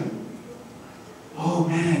conversation like? Oh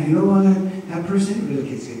man, you know what? That person really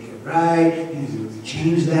gets to get right. He needs to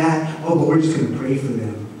change that. Oh, but we're just going to pray for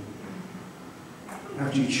them.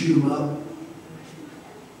 After you chew them up,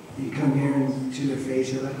 you come here and to their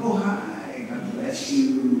face, you're like, oh, hi, God bless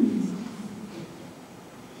you.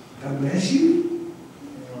 God bless you.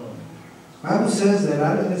 The Bible says that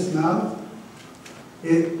out of this mouth,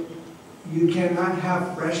 you cannot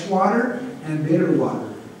have fresh water and bitter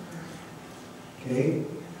water. Okay?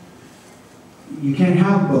 You can't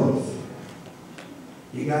have both.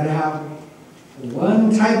 You got to have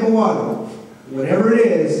one type of water, whatever it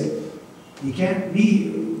is. You can't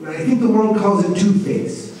be, I think the world calls it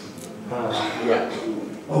two-faced. Yeah.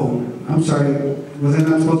 Oh, I'm sorry. Was I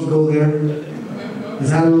not supposed to go there? Is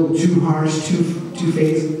that a little too harsh,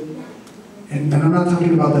 two-faced? And I'm not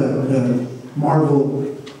talking about the Marvel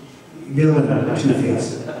villain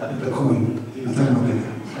Two-Face, the coin. I'm talking about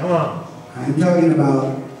that. Come on. I'm talking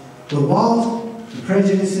about the walls, the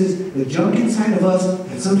prejudices, the junk inside of us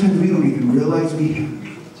that sometimes we don't even realize we have.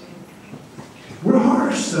 We're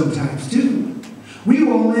harsh sometimes too. We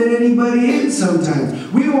won't let anybody in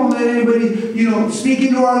sometimes. We won't let anybody, speak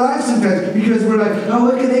into our lives sometimes because we're like, oh,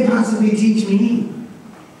 what could they possibly teach me?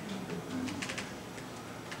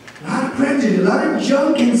 A lot of prejudice. imagine a lot of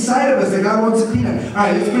junk inside of us that God wants to clean up. All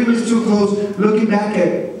right, let's bring this to a close. Looking back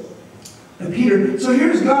at Peter. So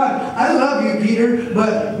here's God. I love you, Peter,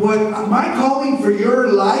 but what my calling for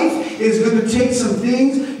your life is going to take some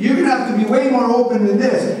things. You're going to have to be way more open than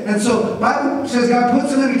this. And so the Bible says God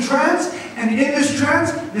puts him in a trance, and in this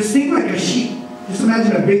trance, this thing like a sheet. Just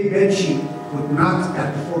imagine a big bed sheet with knots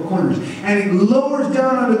at the four corners. And it lowers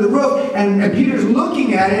down under the roof, and Peter's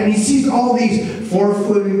looking at it, and he sees all these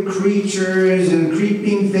four-footed creatures and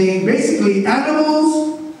creeping things. Basically,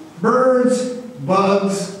 animals, birds,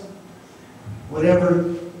 bugs,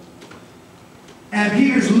 whatever. And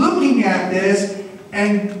Peter's looking at this,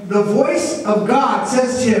 and the voice of God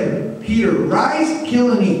says to him, Peter, rise,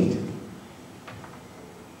 kill, and eat.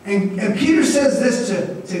 And Peter says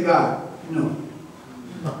this to God, no.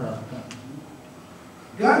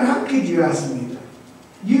 God, how could you ask me that?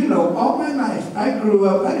 You know, all my life, I grew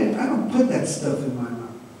up, I don't put that stuff in my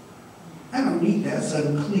mouth. I don't eat that, so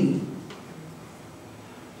I'm clean.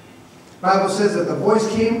 The Bible says that the voice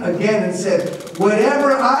came again and said,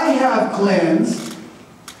 whatever I have cleansed,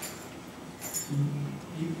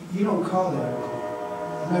 you don't call it.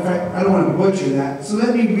 Matter of fact, I don't want to butcher that. So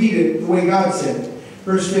let me read it the way God said it.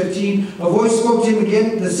 Verse 15, a voice spoke to him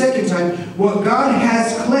again the second time, what God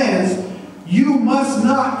has cleansed, you must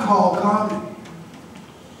not call common.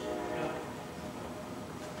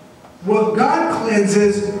 What God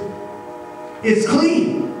cleanses is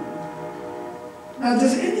clean. Now,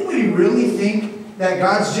 does anybody really think that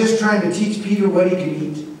God's just trying to teach Peter what he can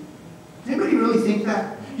eat? Does anybody really think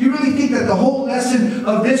that? You really think that the whole lesson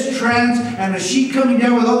of this trance and a sheet coming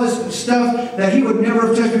down with all this stuff that he would never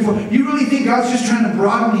have touched before, you really think God's just trying to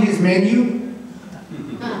broaden his menu?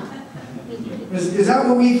 Is that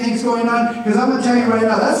what we think's going on? Because I'm going to tell you right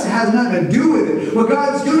now, that has nothing to do with it. What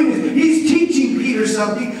God's doing is he's teaching Peter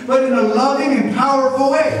something, but in a loving and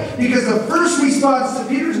powerful way. Because the first response to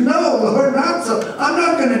Peter is, no, Lord, not so. I'm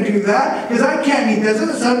not going to do that because I can't eat this.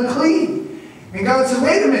 It's unclean. And God says,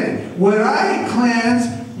 wait a minute. What I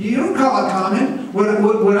cleanse, you don't call it common.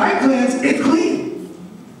 What I cleanse, it's clean.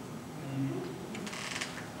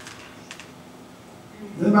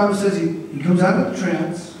 Then the Bible says he comes out of the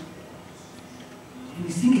trance. And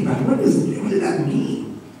he's thinking about it. What did that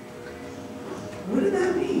mean? What did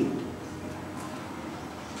that mean?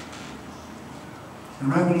 And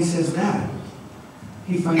right when he says that,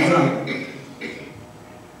 he finds out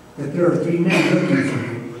that there are three men looking for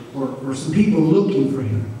him, or some people looking for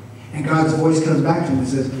him. And God's voice comes back to him and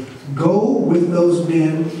says, go with those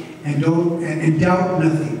men and doubt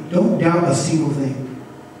nothing. Don't doubt a single thing.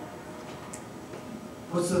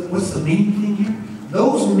 What's the main thing here?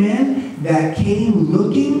 Those men that came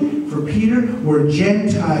looking for Peter were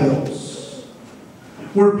Gentiles.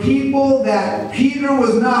 Were people that Peter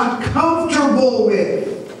was not comfortable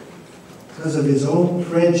with because of his own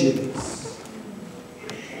prejudice.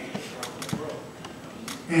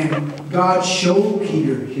 And God showed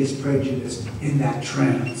Peter his prejudice in that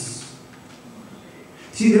trance.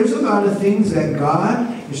 See, there's a lot of things that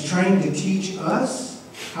God is trying to teach us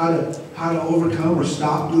how to overcome or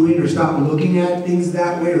stop doing or stop looking at things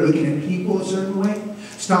that way or looking at people a certain way.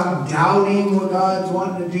 Stop doubting what God's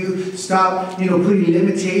wanting to do. Stop, putting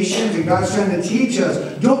limitations. And God's trying to teach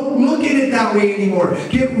us. Don't look at it that way anymore.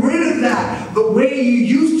 Get rid of that. The way you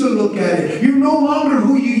used to look at it. You're no longer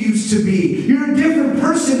who you used to be. You're a different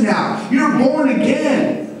person now. You're born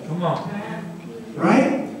again. Come on.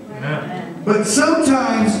 Right? Amen. But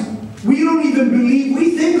sometimes we don't even believe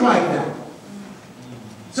we think like that.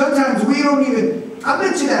 Sometimes we don't even... I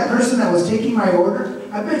bet you that person that was taking my order,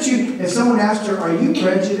 I bet you if someone asked her, are you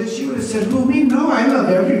prejudiced? She would have said, who, me? No, I love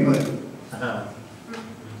everybody.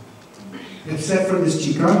 Except for this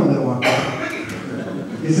Chicano that walked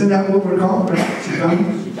by. Isn't that what we're called, right? Chicano?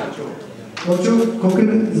 Ocho?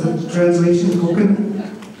 Coconut? Is that the translation? Coconut?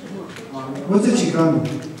 What's a Chicano?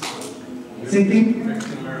 Same thing?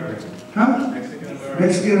 Huh?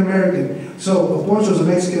 Mexican American. So, Ocho is a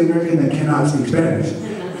Mexican American that cannot speak Spanish.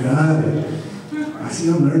 Got it. I see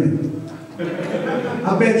I'm learning.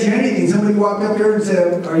 I'll bet you anything. Somebody walked up here and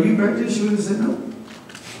said, are you prejudiced? She would have said no.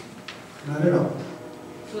 Not at all.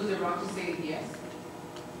 So is it wrong to say yes?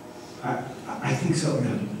 I think so, yeah.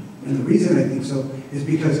 And the reason I think so is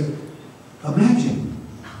because imagine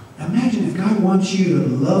if God wants you to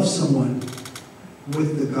love someone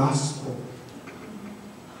with the gospel.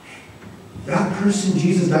 That person,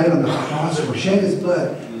 Jesus died on the cross or shed his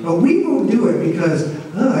blood. But we won't do it because,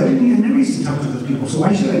 I never used to talk to those people, so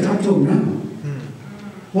why should I talk to them now?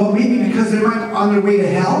 Well, maybe because they're on their way to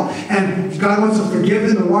hell, and God wants to forgive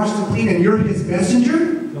them and wash them clean, and you're his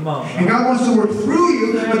messenger? Come on. And God wants to work through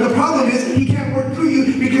you, but the problem is he can't work through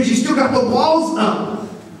you because you still still got the walls up.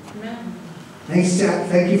 Amen. Thanks, Jack.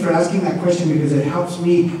 Thank you for asking that question because it helps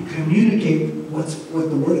me communicate what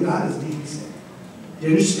the Word of God is being said. Do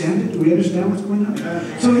you understand it? Do we understand what's going on?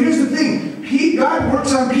 So here's the thing. God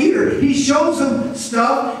works on Peter. He shows him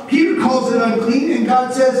stuff. Peter calls it unclean. And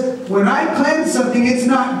God says, when I cleanse something, it's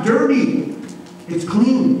not dirty. It's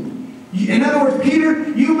clean. In other words, Peter,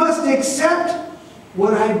 you must accept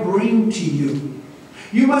what I bring to you.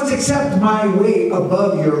 You must accept my way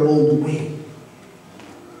above your old way.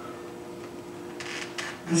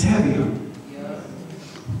 That's heavy, huh?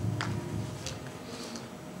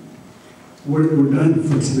 We're done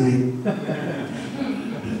for tonight.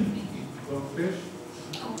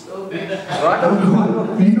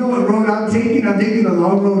 You know what road I'm taking? I'm taking the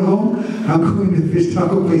long road home. I'm going to the fish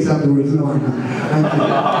taco place afterwards. No, I'm not.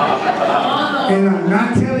 And I'm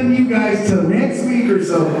not telling you guys till next week or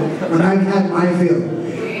so when I've had my fill.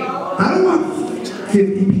 I don't want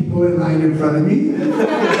 50 people in line in front of me.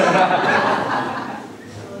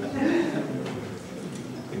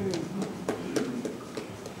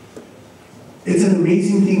 It's an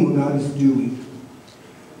amazing thing what God is doing.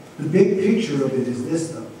 The big picture of it is this,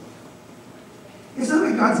 though. It's not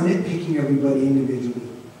like God's nitpicking everybody individually.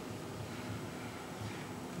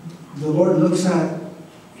 The Lord looks at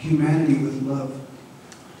humanity with love,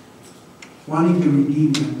 wanting to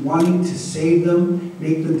redeem them, wanting to save them,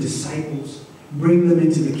 make them disciples, bring them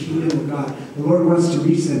into the kingdom of God. The Lord wants to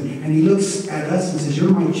reach them, and He looks at us and says,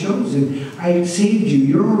 you're my chosen. I saved you.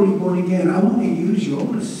 You're already born again. I want to use you. I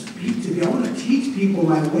want to speak to you. I want to teach people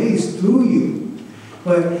my ways through you.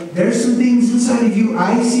 But there's some things inside of you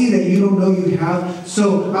I see that you don't know you have.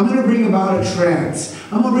 So I'm going to bring about a trance.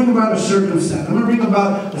 I'm going to bring about a circumstance. I'm going to bring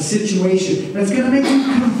about a situation that's going to make you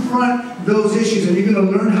confront those issues. And you're going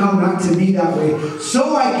to learn how not to be that way.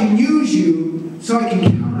 So I can use you, so I can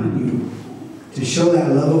count on you to show that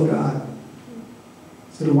love of God.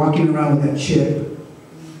 Instead of walking around with that chip,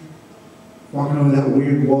 walking over that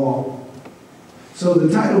weird wall. So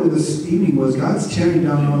the title of this evening was God's tearing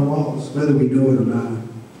down our walls, whether we know it or not.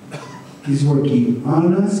 He's working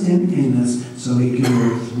on us and in us so He can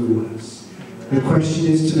work through us. The question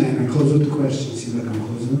is tonight, and I close with the question. See, like I'm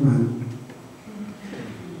closing the round.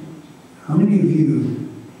 How many of you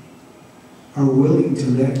are willing to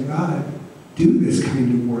let God do this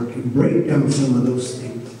kind of work and break down some of those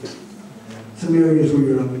things? Some areas where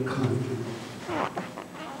you're unconfident. I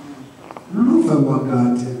don't know if I want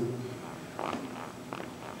God to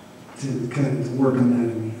kind of work on that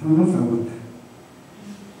in me. I don't know if I want that.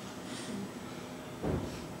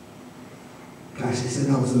 Gosh, I said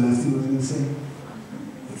that was the last thing I was going to say.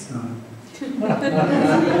 It's not.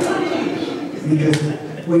 Because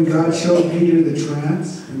when God showed Peter the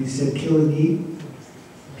trance, and He said, kill and eat,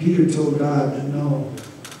 Peter told God, no.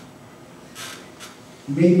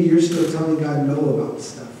 Maybe you're still telling God no about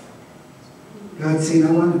stuff. God's saying,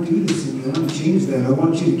 I want to do this in you. I want to change that. I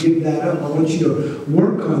want you to give that up. I want you to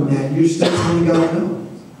work on that. You're still telling God no.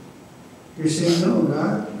 You're saying, no,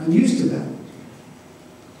 God, I'm used to that.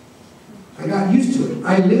 I got used to it.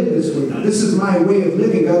 I live this way. This is my way of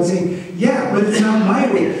living. God's saying, yeah, but it's not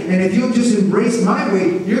my way. And if you'll just embrace my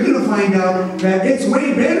way, you're going to find out that it's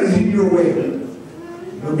way better than your way.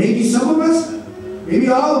 Or maybe some of us, maybe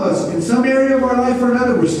all of us, in some area of our life or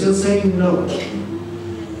another, we're still saying no.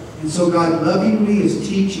 And so God lovingly is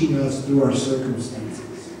teaching us through our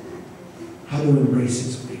circumstances how to embrace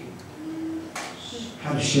His way,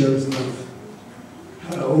 how to share His love,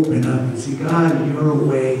 how to open up and say, God, your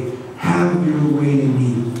way, have your way in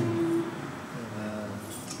me.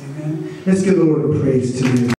 Amen. Let's give the Lord a praise today.